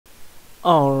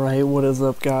Alright, what is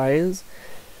up, guys?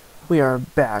 We are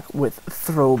back with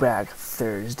Throwback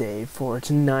Thursday for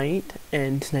tonight,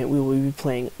 and tonight we will be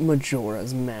playing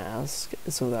Majora's Mask,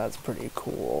 so that's pretty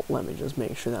cool. Let me just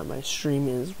make sure that my stream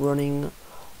is running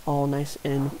all nice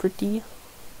and pretty.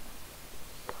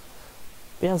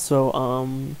 Yeah, so,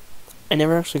 I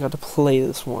never actually got to play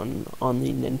this one on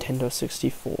the Nintendo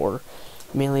 64,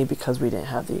 mainly because we didn't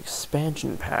have the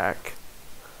expansion pack.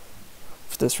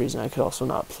 For this reason, I could also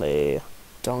not play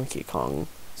Donkey Kong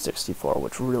 64,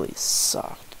 which really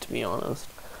sucked, to be honest.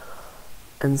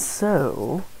 And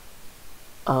so,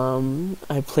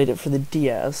 I played it for the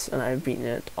DS, and I've beaten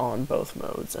it on both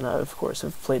modes. And I, of course,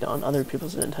 have played it on other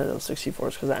people's Nintendo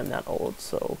 64s because I'm that old.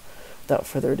 So, without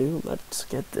further ado, let's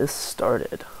get this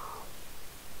started.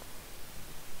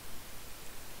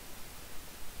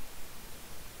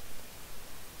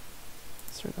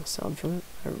 Is there no sound from it?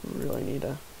 I really need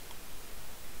a...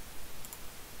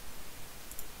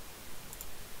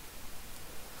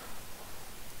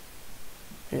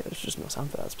 Yeah, there's just no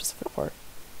sound for that specific part.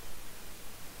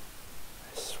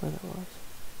 I swear there was.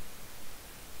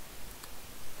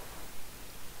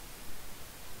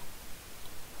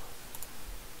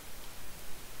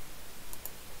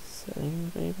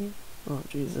 Settings, maybe? Oh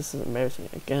jeez, this is embarrassing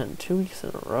again. 2 weeks in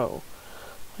a row.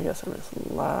 I guess I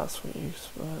missed last week's,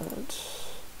 but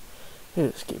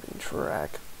it is keeping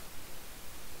track.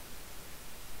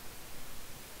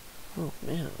 Oh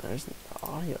man, there's the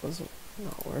audio is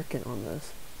not working on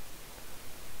this.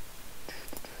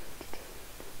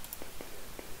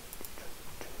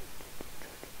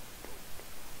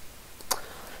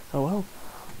 Oh well.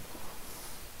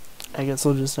 I guess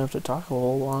we'll just have to talk a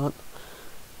whole lot.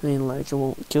 I mean, like, it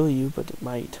won't kill you, but it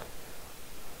might.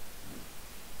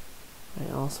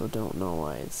 I also don't know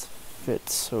why it's fit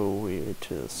so weird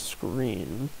to the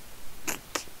screen.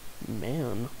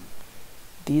 Man,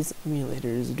 these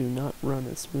emulators do not run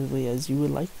as smoothly as you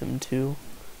would like them to.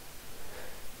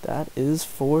 That is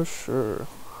for sure.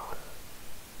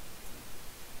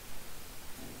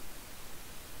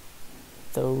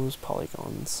 Those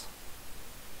polygons.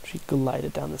 She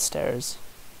glided down the stairs.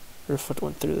 Her foot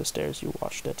went through the stairs, you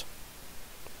watched it.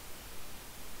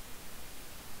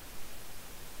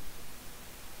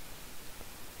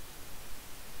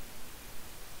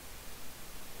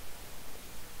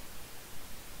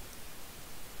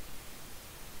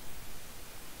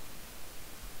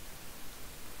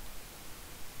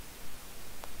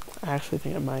 I actually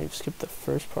think I might have skipped the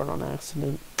first part on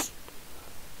accident.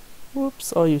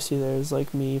 Whoops, all you see there is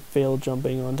like me fail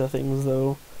jumping onto things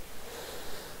though.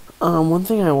 One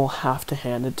thing I will have to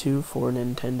hand it to for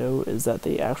Nintendo is that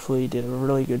they actually did a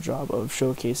really good job of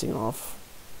showcasing off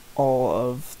all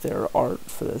of their art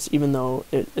for this. Even though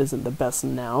it isn't the best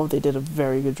now, they did a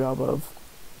very good job of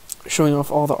showing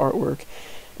off all the artwork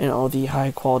and all the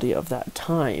high quality of that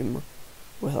time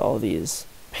with all these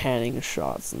panning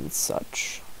shots and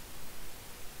such.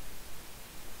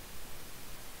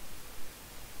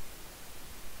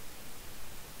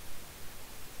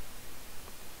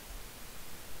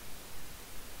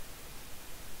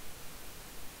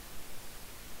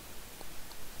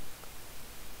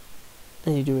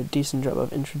 And you do a decent job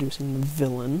of introducing the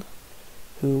villain,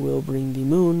 who will bring the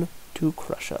moon to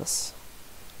crush us.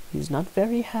 He's not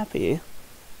very happy.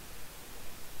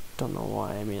 Don't know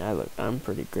why. I mean, I'm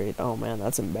pretty great. Oh man,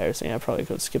 that's embarrassing. I probably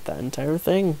could skip that entire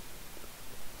thing.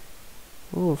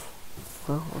 Oof.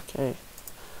 Well, okay.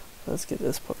 Let's get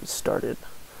this part started.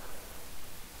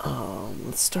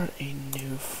 Let's start a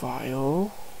new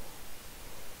file.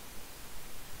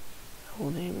 I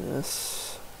will name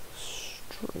this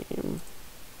stream.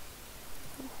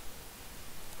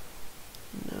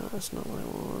 No, that's not what I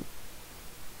want.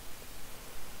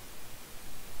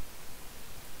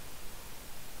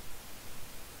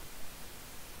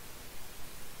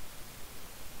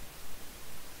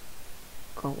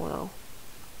 Oh wow.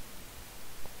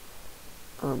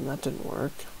 That didn't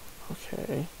work.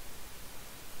 Okay.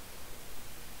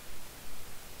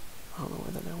 I don't know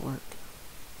why that didn't work.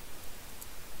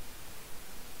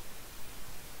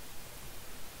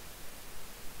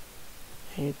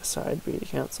 A to side, B to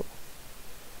cancel.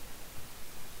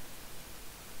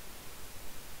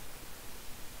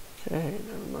 Okay,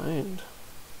 never mind.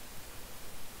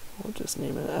 We'll just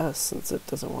name it S since it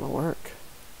doesn't want to work.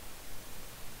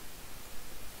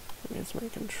 That means my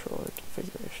controller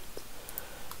configurations.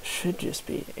 Should just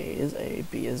be A is A,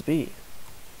 B is B.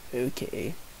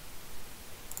 Okay.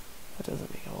 That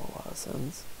doesn't make a whole lot of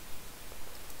sense.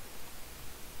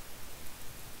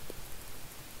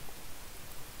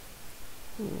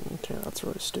 Okay, that's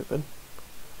really stupid.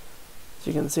 As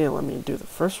you can see, let me do the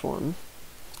first one.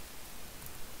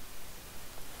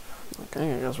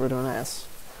 Okay, I guess we're doing S.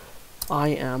 I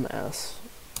am S.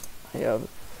 I have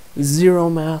 0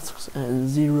 masks and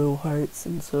 0 hearts,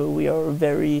 and so we are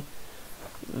very,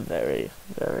 very,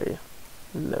 very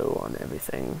low on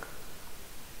everything.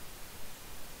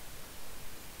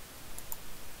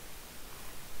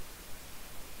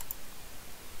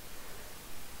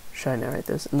 Should I narrate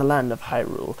this? In the land of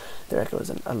Hyrule, there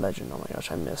echoes a legend. Oh my gosh,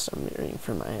 I missed. I'm reading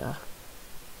from my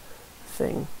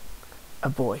thing. A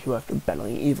boy who, after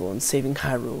battling evil and saving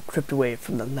Hyrule, crept away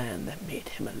from the land that made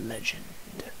him a legend.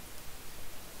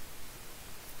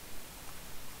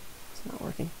 It's not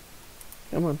working.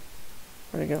 Come on.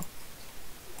 Where'd it go?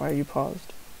 Why are you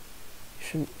paused?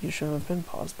 You shouldn't have been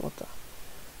paused. What the?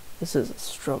 This is a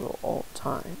struggle all the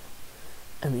time.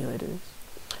 Emulators.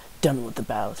 Done with the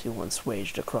battles he once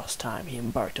waged across time, he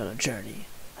embarked on a journey,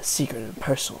 a secret and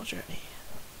personal journey.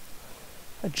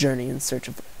 A journey in search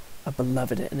of a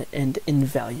beloved and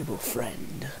invaluable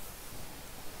friend.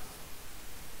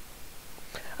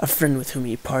 A friend with whom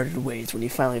he parted ways when he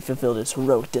finally fulfilled his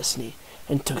heroic destiny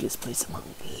and took his place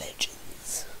among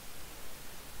legends.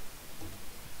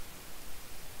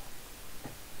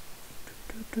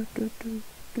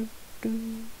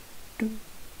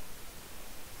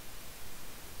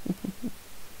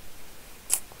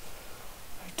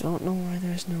 I don't know why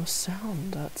there's no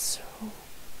sound. That's so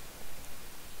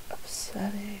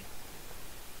upsetting.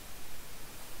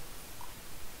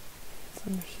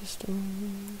 Thunder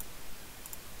system.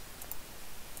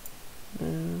 No.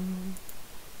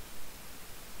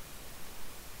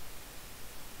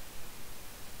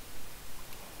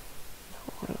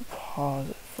 I'm gonna pause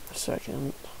it for a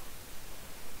second.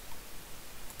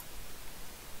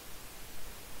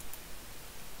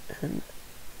 An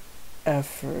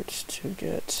effort to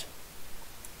get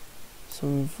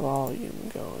some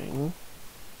volume going.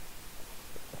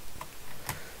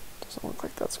 Doesn't look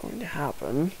like that's going to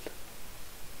happen.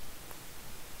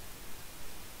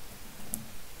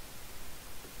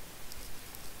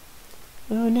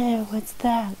 Oh no, what's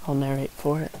that? I'll narrate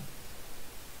for it.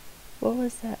 What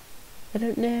was that? I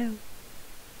don't know.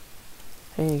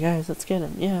 Hey guys, let's get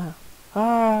him. Yeah.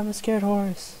 Ah, I'm a scared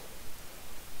horse.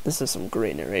 This is some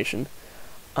great narration.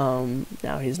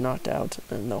 Now he's knocked out,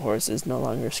 and the horse is no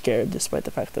longer scared, despite the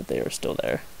fact that they are still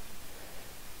there.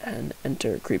 And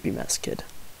enter creepy mess kid.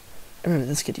 I remember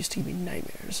this kid used to give me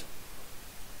nightmares.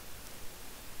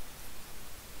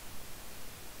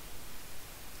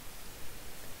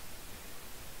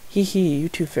 Hee hee, you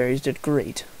two fairies did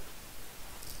great.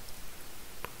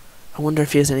 I wonder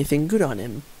if he has anything good on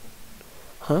him.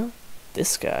 Huh?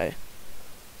 This guy?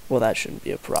 Well, that shouldn't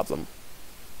be a problem.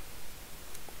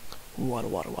 Waddle,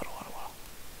 waddle, waddle, waddle, waddle.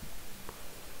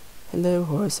 Hello,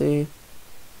 horsey.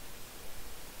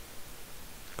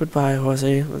 Goodbye,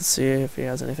 horsey. Let's see if he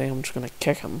has anything. I'm just gonna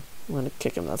kick him. I'm gonna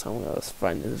kick him. That's how I'm gonna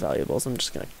find his valuables. I'm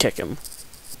just gonna kick him.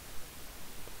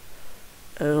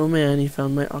 Oh man, he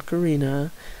found my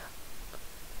ocarina.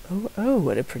 Oh,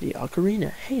 what a pretty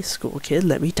ocarina. Hey, school kid,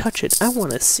 let me touch it. I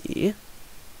wanna see.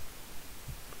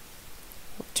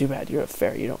 Too bad, you're a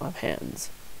fairy. You don't have hands.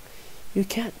 You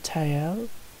can't tie out.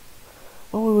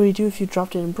 What would we do if you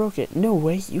dropped it and broke it? No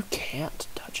way, you can't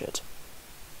touch it.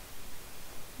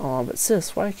 Aw, but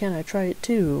sis, why can't I try it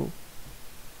too?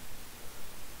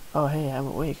 Oh, hey, I'm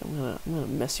awake. I'm gonna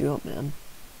mess you up, man.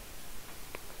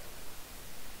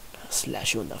 Gonna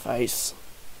slash you in the face.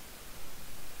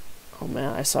 Oh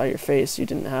man, I saw your face. You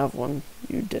didn't have one.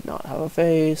 You did not have a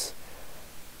face.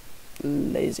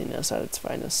 Laziness at its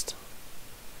finest.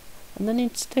 And then he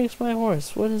takes my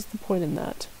horse. What is the point in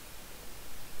that?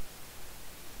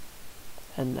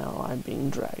 And now I'm being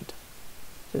dragged.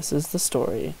 This is the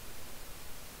story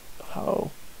of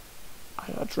how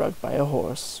I got drugged by a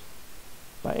horse,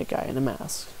 by a guy in a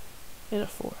mask, in a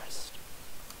forest.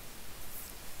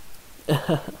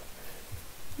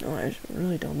 No, I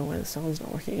really don't know why the sound's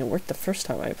not working. It worked the first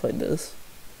time I played this.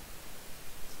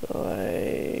 So,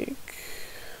 like,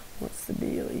 what's the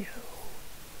dealio?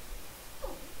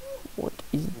 What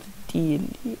is the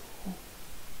dealio?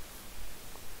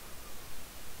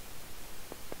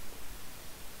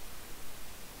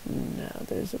 Now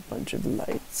there's a bunch of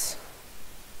lights.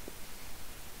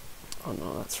 Oh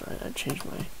no, that's right. I changed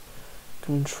my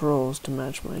controls to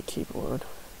match my keyboard.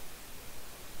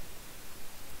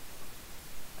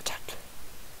 Attack.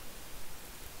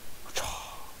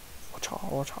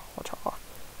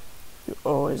 You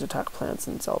always attack plants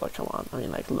in Zelda, come on. I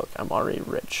mean, like, look, I'm already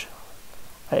rich.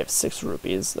 I have 6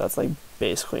 rupees. That's, like,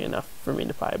 basically enough for me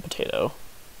to buy a potato.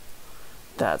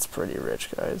 That's pretty rich,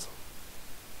 guys.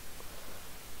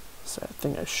 So I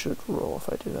think I should roll if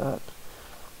I do that.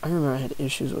 I remember I had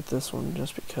issues with this one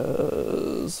just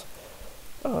because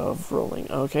of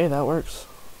rolling. Okay, that works.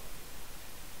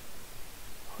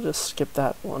 I'll just skip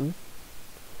that one.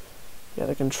 Yeah,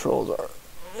 the controls are...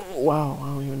 Wow, I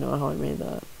don't even know how I made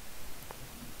that.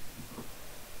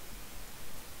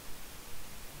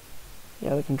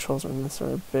 Yeah, the controls on this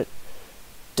are a bit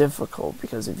difficult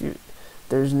because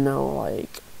there's no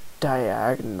like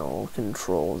diagonal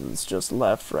controls. It's just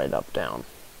left, right, up, down.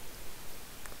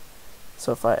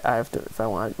 So if I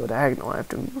want to go diagonal, I have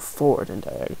to move forward in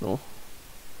diagonal.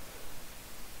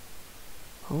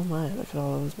 Oh my! Look at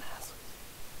all those masks.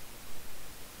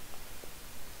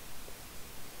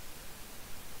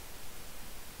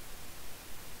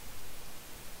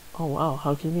 Oh wow!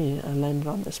 How convenient! I landed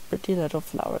on this pretty little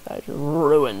flower that I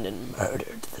ruined and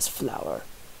murdered. This flower.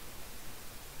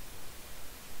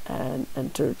 And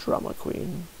enter drama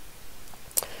queen.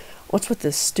 What's with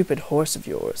this stupid horse of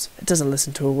yours? It doesn't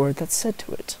listen to a word that's said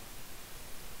to it.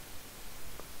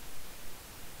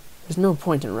 There's no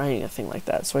point in writing a thing like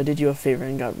that, so I did you a favor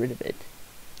and got rid of it.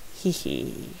 Hee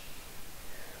hee.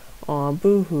 Aw,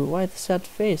 boo-hoo, why the sad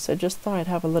face? I just thought I'd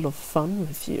have a little fun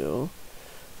with you.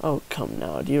 Oh, come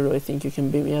now, do you really think you can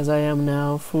beat me as I am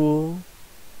now, fool?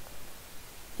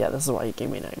 Yeah, this is why he gave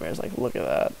me nightmares, like, look at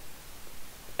that.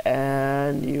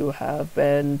 And you have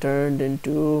been turned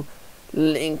into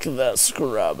Link the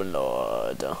Scrub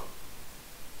Lord.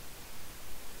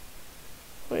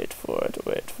 Wait for it,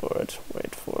 wait for it,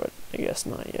 wait for it. I guess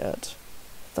not yet.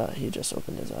 Thought he just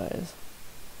opened his eyes.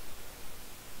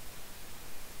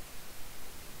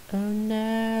 Oh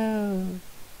no.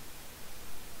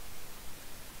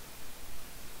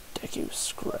 Deku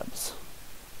Scrubs.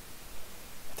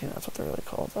 I think that's what they're really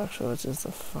called, actually, which is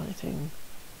the funny thing.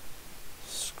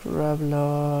 Scrub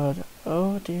Lord.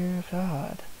 Oh dear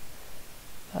God.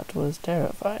 That was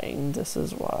terrifying. This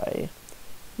is why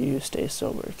you stay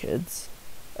sober, kids.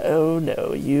 Oh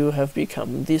no, you have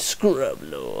become the Scrub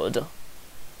Lord.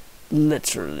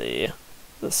 Literally,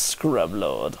 the Scrub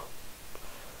Lord.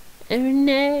 Oh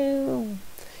no!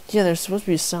 Yeah, there's supposed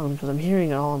to be sound because I'm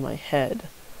hearing it all in my head.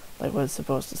 Like what it's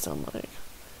supposed to sound like.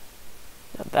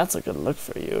 Now that's a good look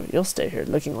for you. You'll stay here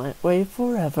looking that way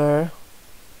forever.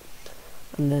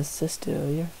 Unless I steal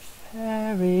your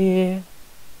fairy.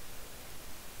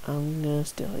 I'm gonna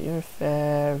steal your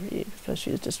fairy because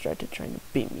she's distracted trying to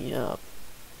beat me up.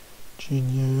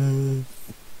 Genius.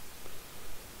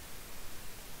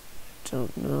 I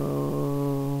don't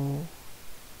know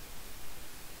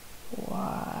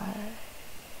why.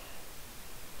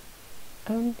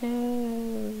 Oh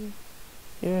no.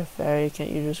 You're a fairy,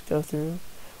 can't you just go through?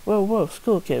 Whoa, whoa,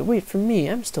 school kid, wait for me,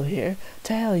 I'm still here.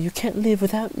 To hell, you can't leave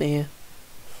without me.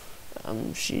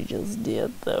 She just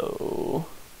did though.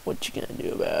 What you gonna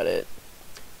do about it?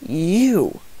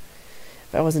 You!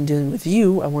 If I wasn't dealing with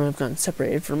you, I wouldn't have gotten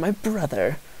separated from my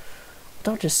brother.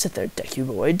 Don't just sit there, Deku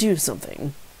boy, do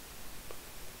something.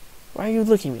 Why are you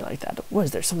looking at me like that? What,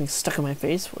 is there something stuck in my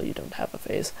face? Well, you don't have a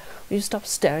face. Will you stop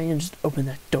staring and just open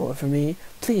that door for me?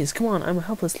 Please, come on, I'm a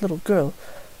helpless little girl.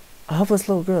 A helpless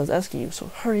little girl is asking you, so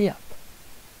hurry up.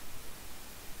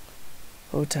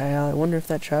 Oh, Tayal, I wonder if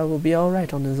that child will be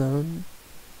alright on his own.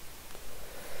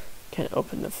 Can't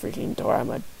open the freaking door, I'm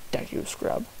a Deku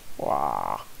scrub.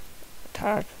 Wah.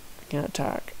 Attack. I can't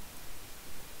attack.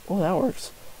 Oh, that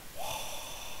works.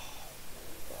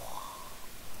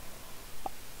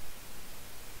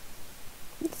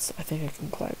 I think I can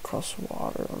glide across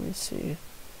water. Let me see.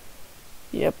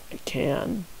 Yep, I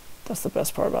can. That's the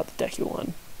best part about the Deku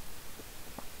one.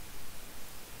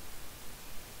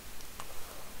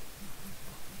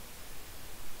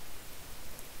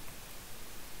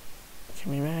 Okay,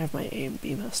 maybe I have my A and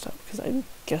B messed up because I'm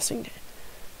guessing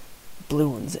blue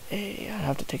one's A. I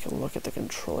have to take a look at the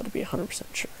controller to be 100%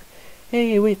 sure.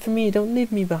 Hey, wait for me! Don't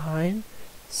leave me behind.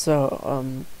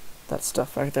 So, that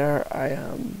stuff back there, I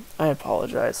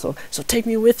apologize. So take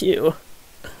me with you.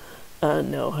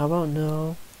 No. How about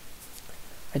no?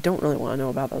 I don't really want to know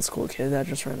about that school kid that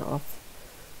just ran off.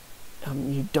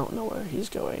 You don't know where he's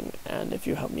going, and if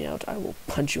you help me out, I will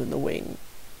punch you in the wing.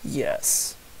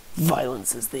 Yes.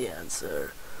 Violence is the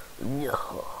answer.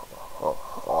 Now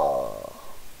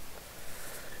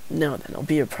then, I'll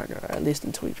be your partner, at least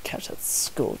until we catch that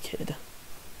school kid.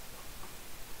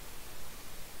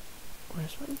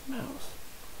 Where's my mouse?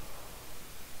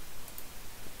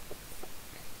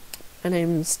 My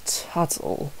name's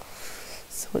Tuttle,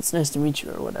 so it's nice to meet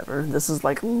you or whatever. This is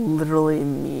like literally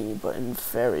me, but in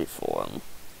fairy form.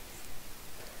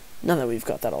 Now that we've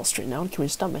got that all straightened out, can we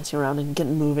stop messing around and get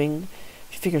moving?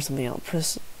 If you figure something out,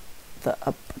 press the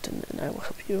up button and I will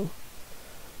help you.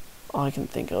 All I can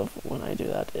think of when I do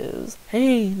that is,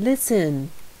 hey,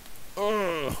 listen!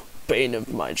 Ugh. bane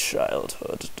of my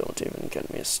childhood. Don't even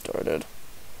get me started.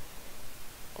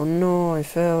 Oh no, I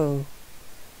fell.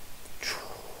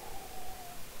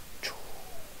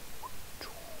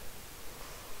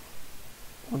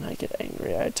 When I get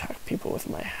angry, I attack people with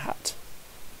my hat.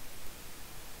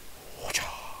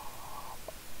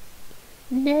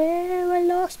 No, I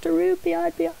lost a rupee.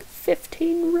 I'd be on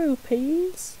 15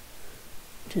 rupees.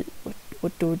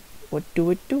 What do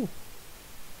it do?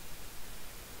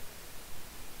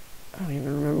 I don't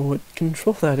even remember what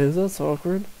control that is. That's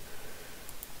awkward.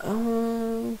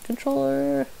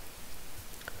 Controller.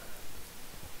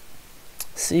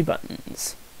 C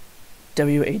buttons.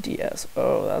 WADS.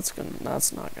 Oh, that's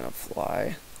not gonna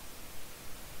fly.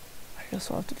 I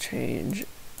guess I'll have to change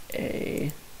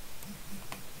A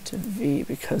to V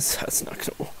because that's not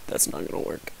gonna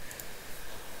work.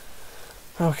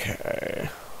 Okay.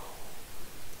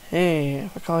 Hey,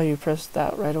 if I call you, press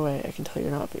that right away. I can tell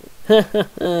you're not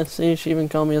being. See, she even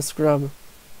called me a scrub.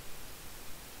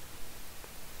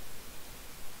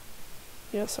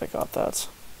 Yes, I got that.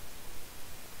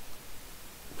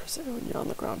 Press it when you're on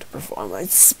the ground to perform my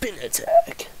spin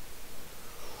attack.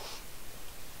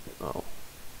 Oh.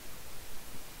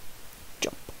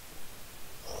 Jump.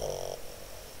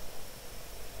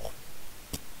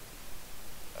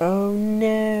 Oh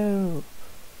no!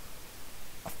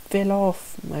 I fell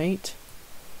off, mate.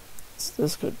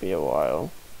 This could be a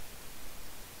while.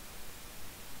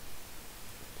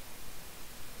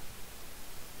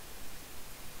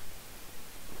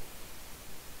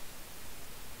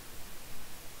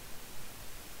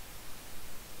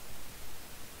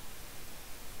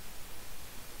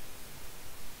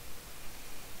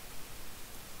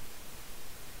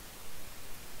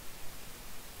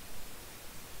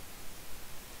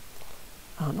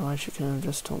 I don't know why she couldn't have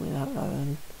just told me that rather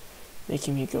than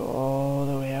making me go all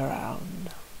the way around.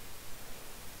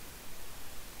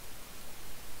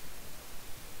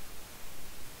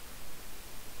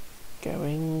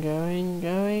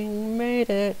 Going, made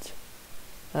it!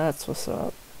 That's what's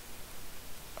up.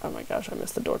 Oh my gosh, I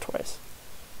missed the door twice.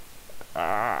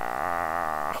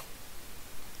 Ah.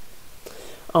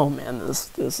 Oh man,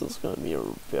 this is gonna be a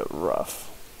bit rough.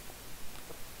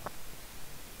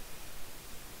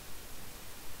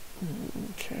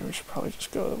 Okay, we should probably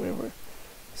just go the way we're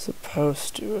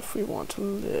supposed to if we want to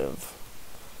live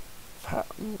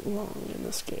long in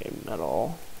this game at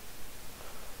all.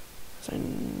 Because I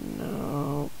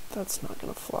know that's not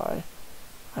gonna fly.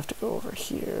 I have to go over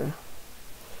here.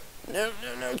 No,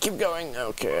 keep going.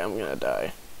 Okay, I'm gonna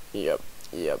die. Yep,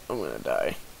 I'm gonna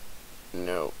die.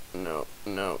 No.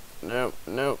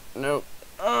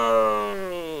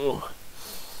 Oh!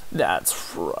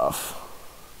 That's rough.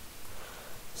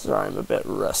 Sorry, I'm a bit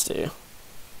rusty.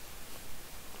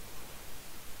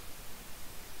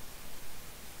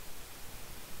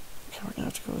 Okay, we're gonna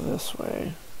have to go this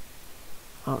way.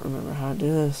 I don't remember how to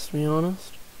do this, to be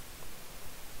honest.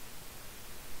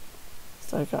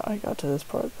 So I got to this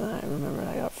part, then I remember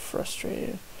I got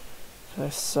frustrated because I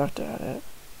sucked at it.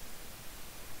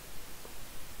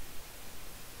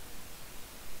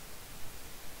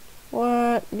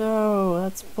 What? No,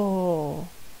 that's bull.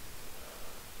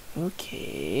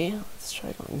 Okay, let's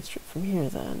try going straight from here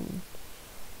then.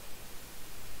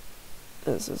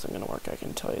 This isn't gonna work, I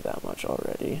can tell you that much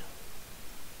already.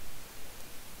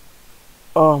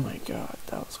 Oh my god,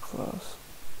 that was close.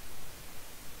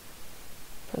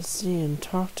 Press Z and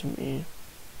talk to me.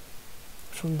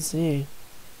 Which one's Z?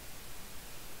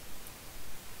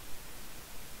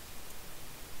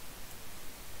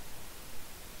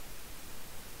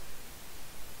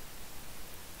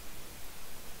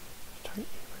 Target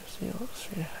you, press Z, look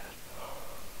straight ahead.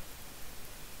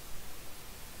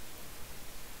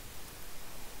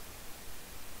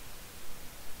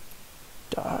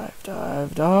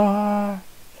 Dive.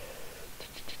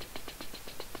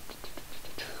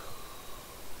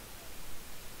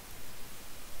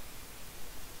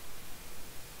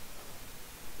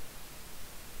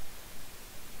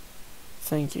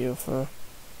 Thank you for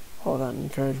all that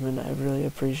encouragement. I really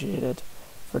appreciate it.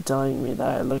 For telling me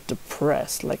that I look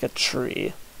depressed like a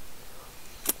tree.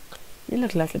 You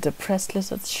look like a depressed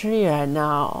little tree right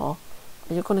now.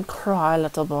 Are you gonna cry,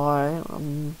 little boy?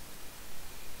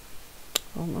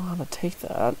 I don't know how to take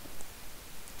that.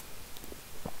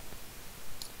 It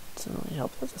doesn't really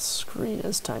help that the screen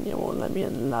is tiny. It won't let me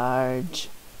enlarge.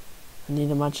 I need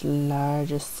a much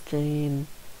larger screen.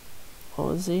 What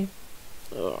was he?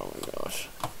 Oh my gosh.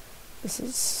 This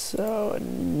is so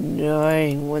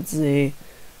annoying. What's Z?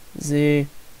 Z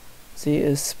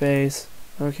is space.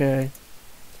 Okay.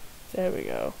 There we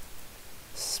go.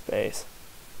 Space.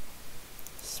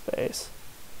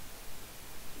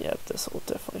 Yep, this will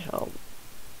definitely help.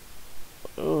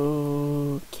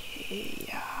 Okay,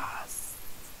 yes.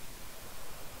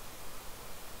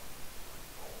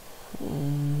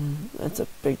 That's a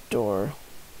big door.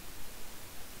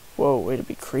 Whoa, way to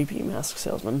be creepy, mask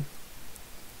salesman.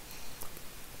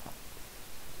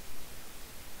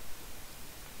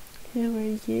 Who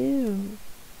are you?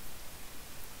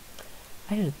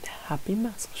 I am a happy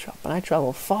mask shop, and I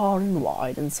travel far and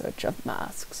wide in search of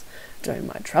masks. During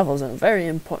my travels, a very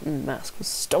important mask was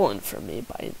stolen from me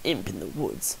by an imp in the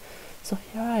woods. So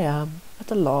here I am,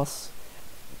 at a loss.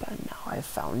 But now I have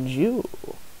found you.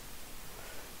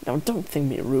 Now don't think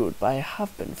me rude, but I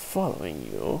have been following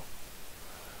you.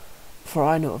 For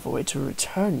I know of a way to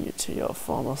return you to your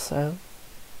former self.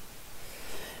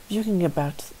 If you can get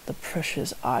back the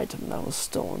precious item that was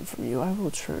stolen from you, I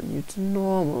will turn you to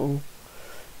normal.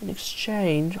 In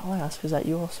exchange, all I ask is that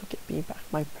you also get me back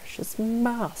my precious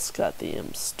mask that the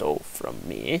imp stole from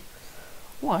me.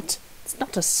 What? It's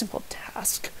not a simple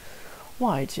task.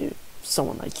 Why, to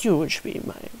someone like you, it should be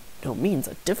by no means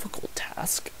a difficult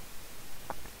task.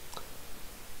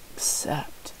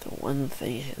 Except the one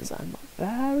thing is, I'm a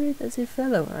very busy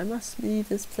fellow, and I must leave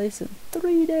this place in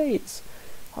 3 days.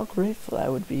 How grateful I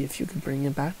would be if you could bring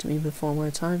it back to me before my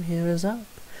time here is up.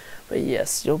 But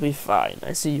yes, you'll be fine.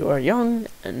 I see you are young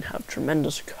and have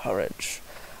tremendous courage.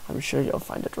 I'm sure you'll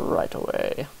find it right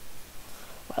away.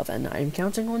 Well then, I'm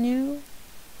counting on you.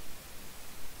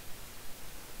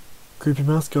 Creepy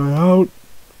mask guy out.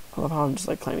 I love how I'm just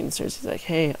like climbing the stairs. He's like,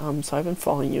 hey, so I've been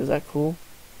following you, is that cool?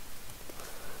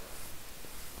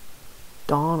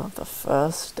 Dawn of the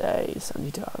first day,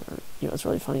 72 hours. You know, it's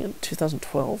really funny, in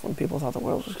 2012, when people thought the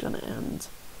world was gonna end,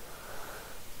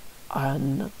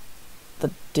 and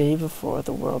the day before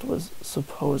the world was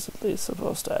supposedly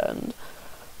supposed to end,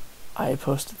 I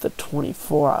posted the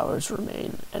 24 hours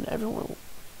remain, and everyone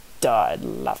died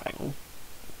laughing.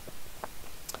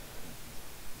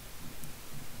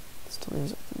 Still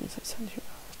leaves open me, say 72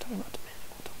 hours, talking about demanding,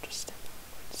 well, don't just stand there,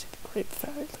 going to see the great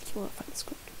fairy, like you want to find the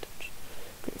school to touch.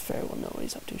 Great fairy will know what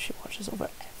he's up to, she watches over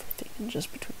everything, and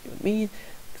just between you and me,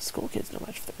 school kids no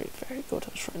match for the great fairy, go to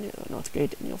the shrine near the north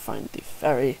gate, and you'll find the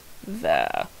fairy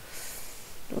there.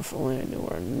 If only I knew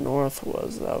where north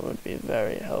was, that would be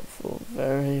very helpful.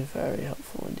 Very, very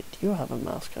helpful indeed. You have a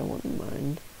mask, I wouldn't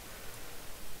mind.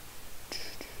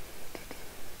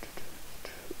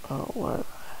 Oh, where the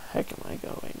heck am I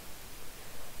going?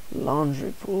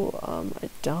 Laundry pool. I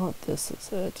doubt this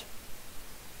is it.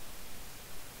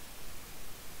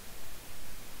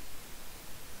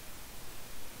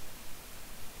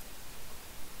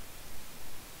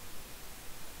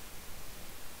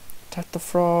 Attack the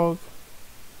frog.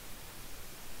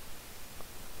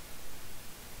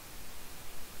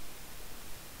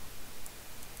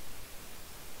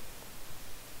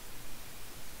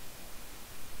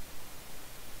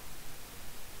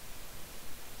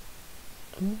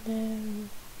 No.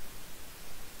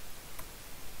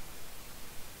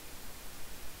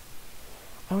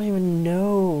 I don't even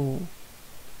know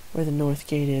where the north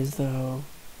gate is, though.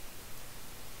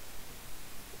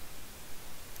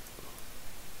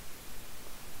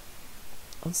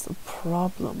 That's the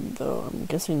problem, though. I'm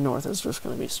guessing north is just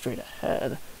going to be straight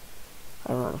ahead.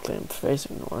 Ironically, I'm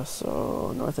facing north,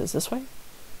 so north is this way?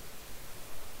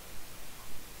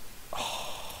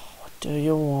 Oh, what do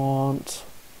you want?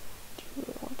 Do you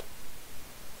really want?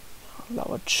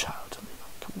 Allow a child to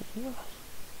come here.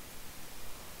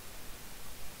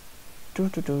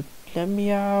 Let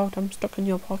me out. I'm stuck in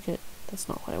your pocket. That's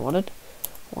not what I wanted.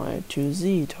 I wanted to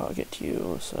Z-target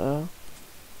you, so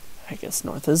I guess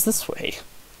north is this way.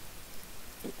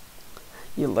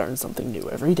 You learn something new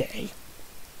every day.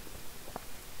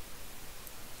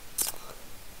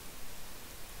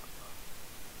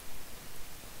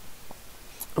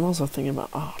 I'm also thinking about,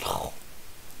 oh no.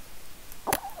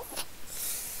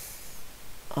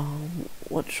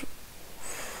 Which,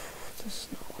 this is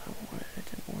not what I wanted. I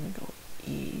didn't want to go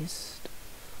east.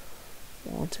 I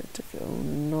wanted to go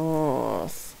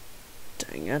north.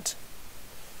 Dang it.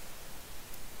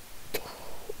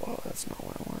 Oh, that's not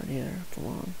what I wanted either. Come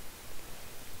on.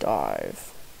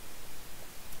 Dive.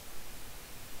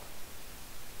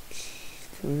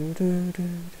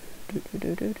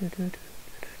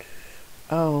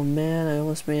 Oh man, I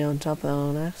almost made it on top of that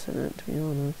on accident, to be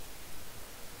honest.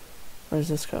 Where does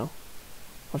this go?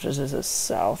 Which is this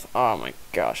south? Oh my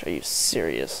gosh, are you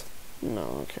serious?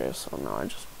 No, okay, so now I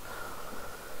just...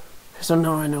 So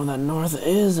now I know that north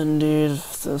is indeed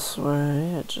this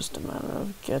way. It's just a matter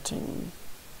of getting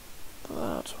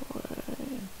that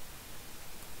way.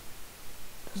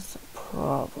 Is the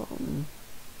problem.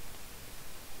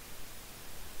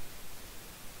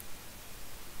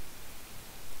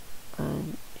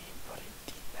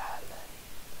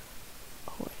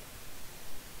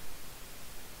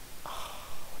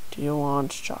 do you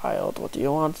want, child? What do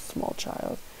you want, small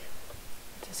child?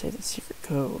 To say the secret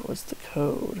code. What's the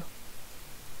code?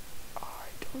 I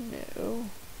don't know.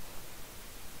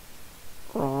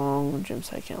 Wrong. Jim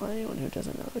said I can't let anyone who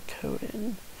doesn't know the code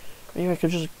in. Maybe I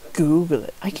could just Google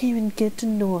it. I can't even get to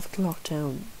North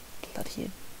Clocktown. Bloody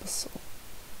imbecile.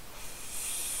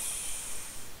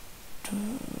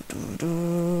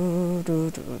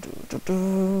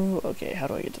 Okay, how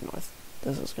do I get to North?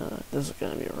 This is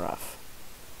gonna be rough.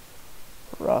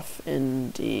 Rough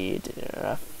indeed.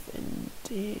 Rough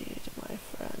indeed, my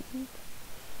friend.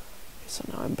 Okay, so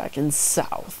now I'm back in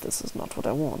South. This is not what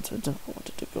I wanted. I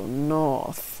wanted to go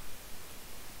North.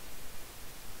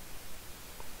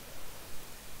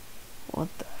 What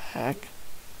the heck?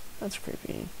 That's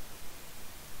creepy.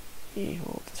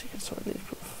 Behold, the secret sword leaves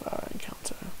proof of our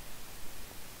encounter.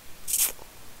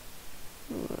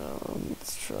 Well,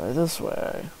 let's try this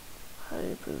way,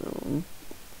 I presume.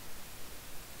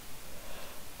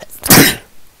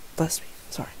 Bless me,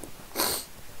 sorry.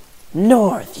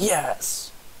 North,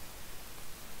 yes!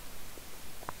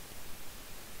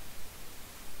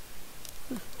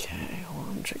 Okay, hold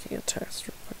on, I'm checking a text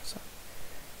real quick. So.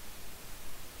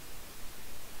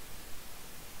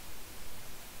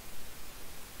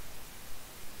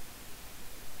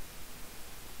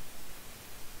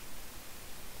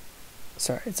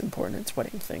 Sorry, it's important, it's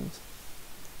wedding things.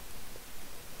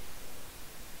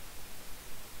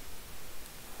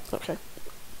 Okay.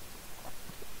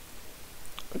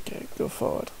 Okay, go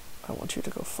forward. I want you to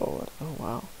go forward. Oh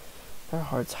wow. There are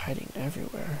hearts hiding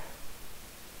everywhere.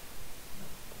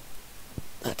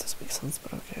 That doesn't make sense,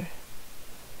 but okay.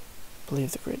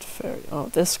 Believe the great fairy. Oh,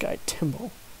 this guy,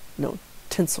 Timble. No,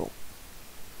 Tinsel.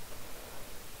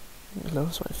 Hello,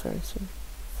 is my fairy too.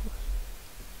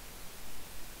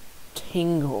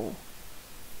 Tingle.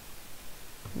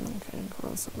 Okay,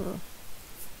 close enough.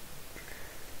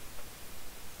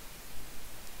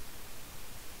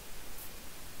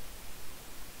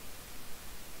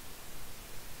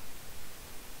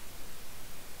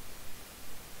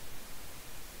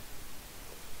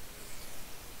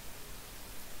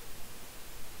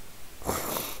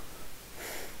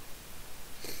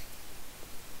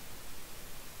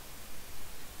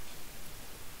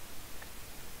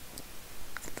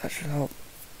 That should help.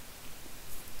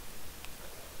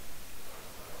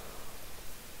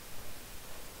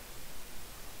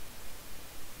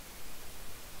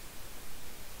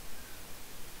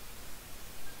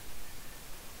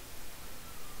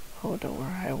 Oh, don't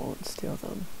worry, I won't steal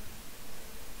them.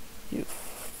 You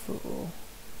fool.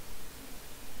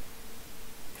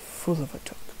 Fool of a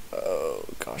took. Oh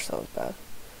gosh, that was bad.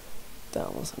 That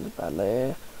almost ended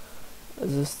badly.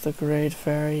 Is this the great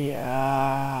fairy?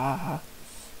 Yeah.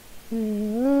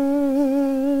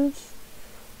 Yes.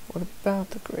 What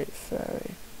about the great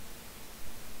fairy?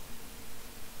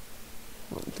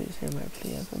 Well, please hear my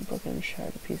plea. I've been broken and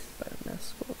shattered to pieces by the mass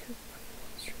school kids.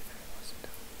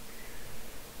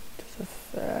 To the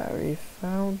fairy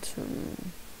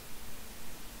fountain.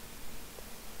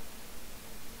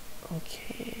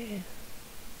 Okay.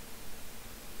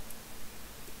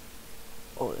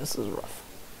 Oh, this is rough.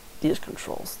 These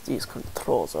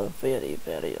controls are very,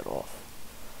 very rough.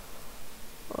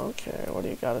 Okay, what do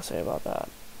you gotta say about that?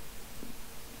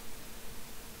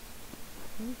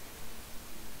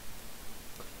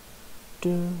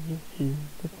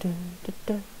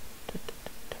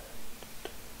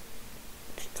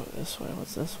 Go this way.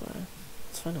 What's this way?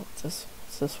 Let's find out what's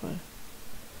this way.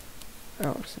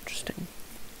 That looks interesting.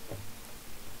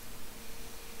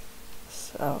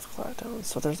 South Clocktown.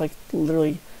 So there's like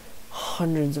literally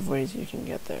hundreds of ways you can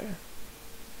get there.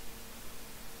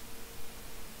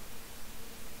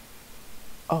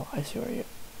 Oh, I see where you.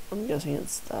 I'm guessing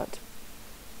it's that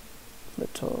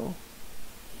little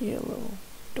yellow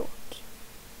dot.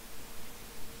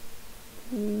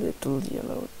 Little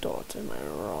yellow dot. Am I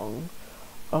wrong?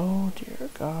 Oh dear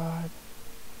God.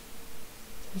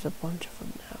 There's a bunch of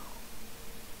them now.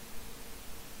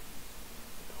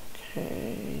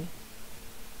 Okay.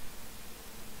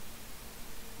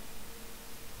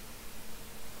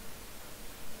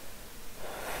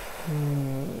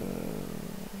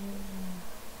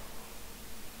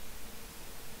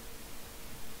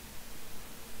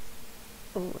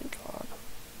 Oh my God.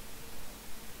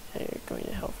 Hey, you're going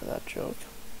to hell for that joke.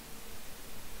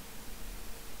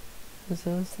 Is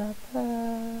it that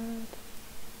bad?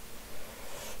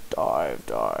 Dive,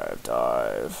 dive,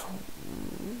 dive.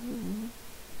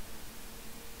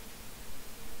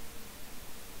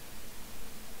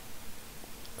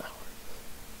 That works.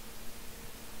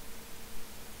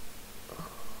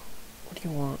 What do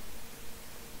you want?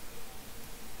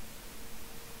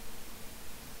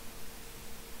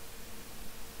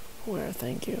 Where,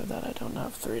 thank you, that I don't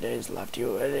have 3 days left,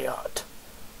 you idiot.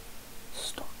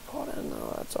 Stock pot in,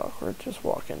 no, that's awkward, just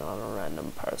walking on a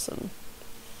random person.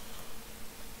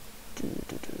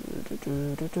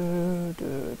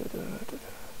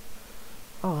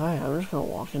 Oh, hi, I'm just gonna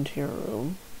walk into your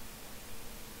room.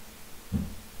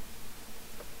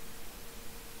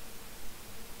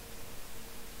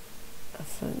 I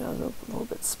think that was a little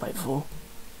bit spiteful,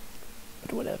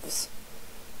 but whatevs.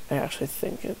 I actually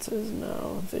think it is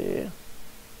now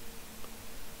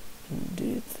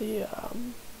indeed the,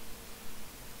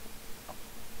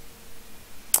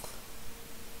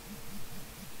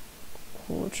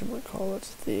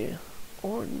 whatchamacallit, the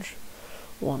orange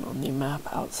one on the map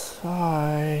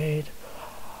outside.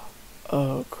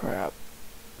 Oh crap,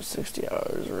 60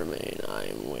 hours remain,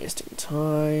 I'm wasting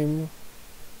time.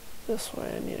 This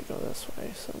way, I need to go this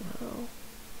way somehow.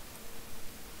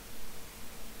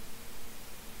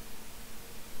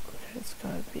 Okay, it's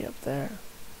gotta be up there.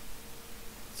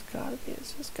 It's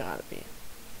just gotta be.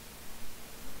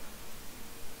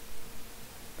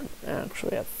 I'm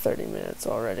actually at 30 minutes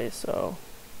already, so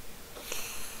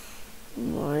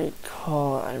I'm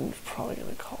probably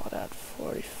gonna call it at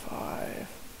 45.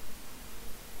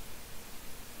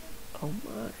 Oh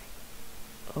my.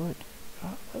 Oh my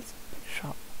god, that's a big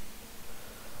shot.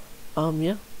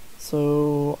 Yeah,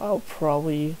 so I'll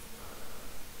probably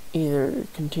either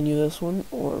continue this one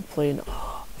or play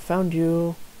I found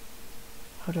you.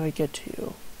 How do I get to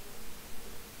you?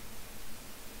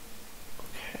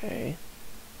 Okay.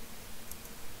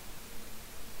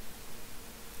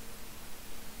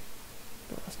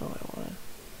 No, that's not what I wanted.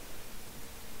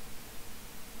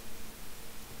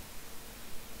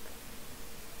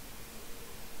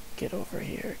 Get over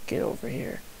here. Get over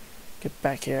here. Get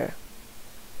back here.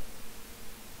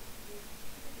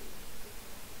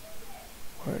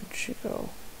 Where'd she go?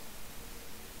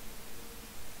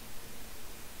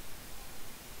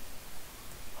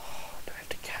 Oh, do I have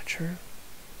to catch her?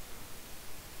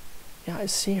 Yeah, I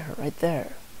see her right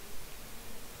there.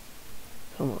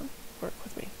 Come on, work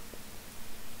with me.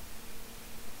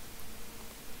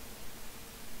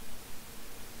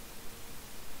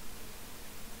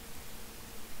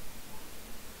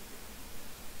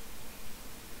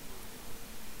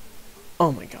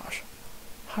 Oh my gosh.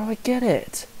 How do I get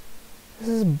it? This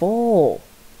is bull.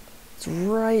 It's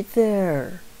right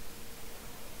there.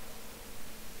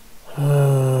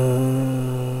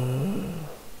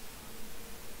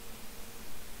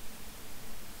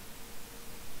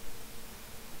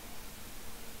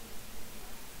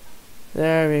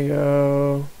 There we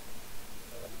go.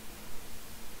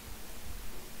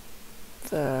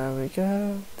 There we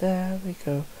go. There we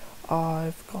go.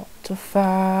 I've got a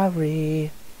fairy,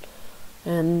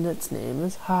 and its name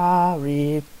is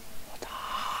Harry.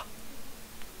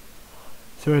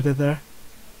 See what I did there?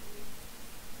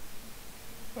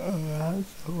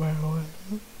 That's where I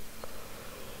went.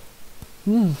 I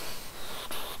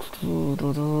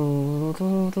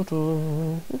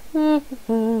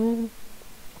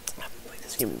haven't played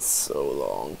this game in so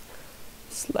long.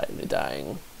 Slightly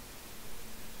dying.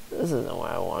 This isn't where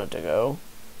I wanted to go.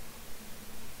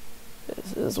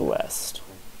 This is west.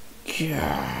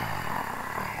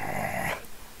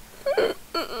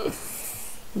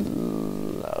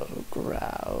 Low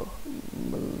growl.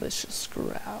 Malicious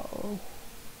growl.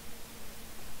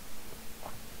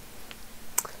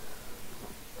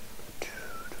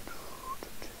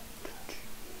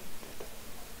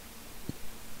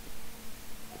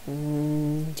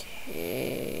 Okay.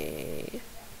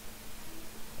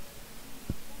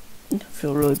 I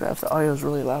feel really bad if the audio is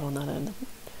really loud on that end.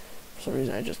 For some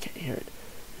reason I just can't hear it.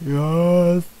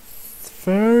 Yes,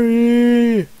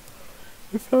 fairy!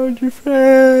 I found your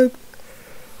friend!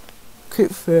 Okay,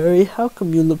 fairy, how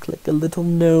come you look like a little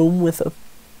gnome with a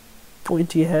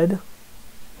pointy head?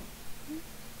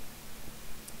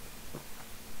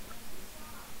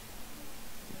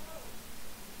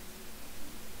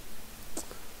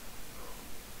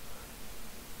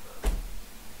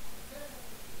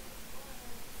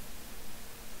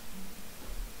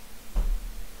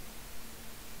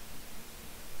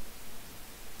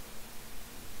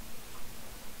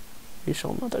 You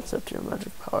shall not accept your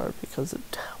magic power because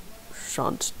it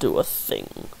shan't do a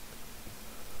thing.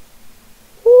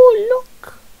 Oh,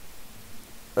 look!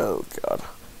 Oh god.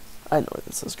 I know where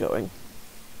this is going.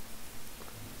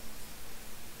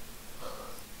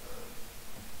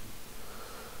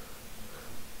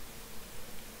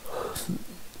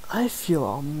 I feel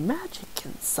all magic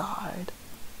inside.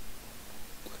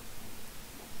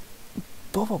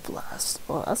 Bubble Blast.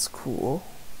 Well, that's cool.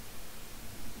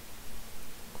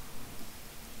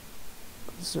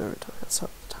 observatory outside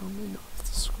the town may know if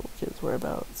the school kids'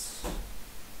 whereabouts.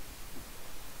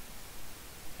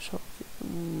 Shall give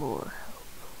them more help.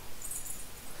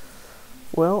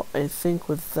 Well, I think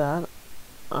with that,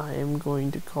 I am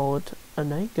going to call it a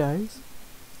night, guys.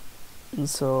 And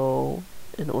so,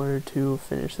 in order to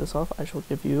finish this off, I shall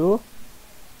give you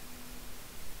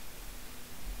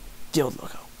the old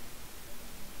logo.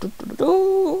 Good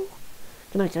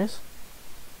night, guys.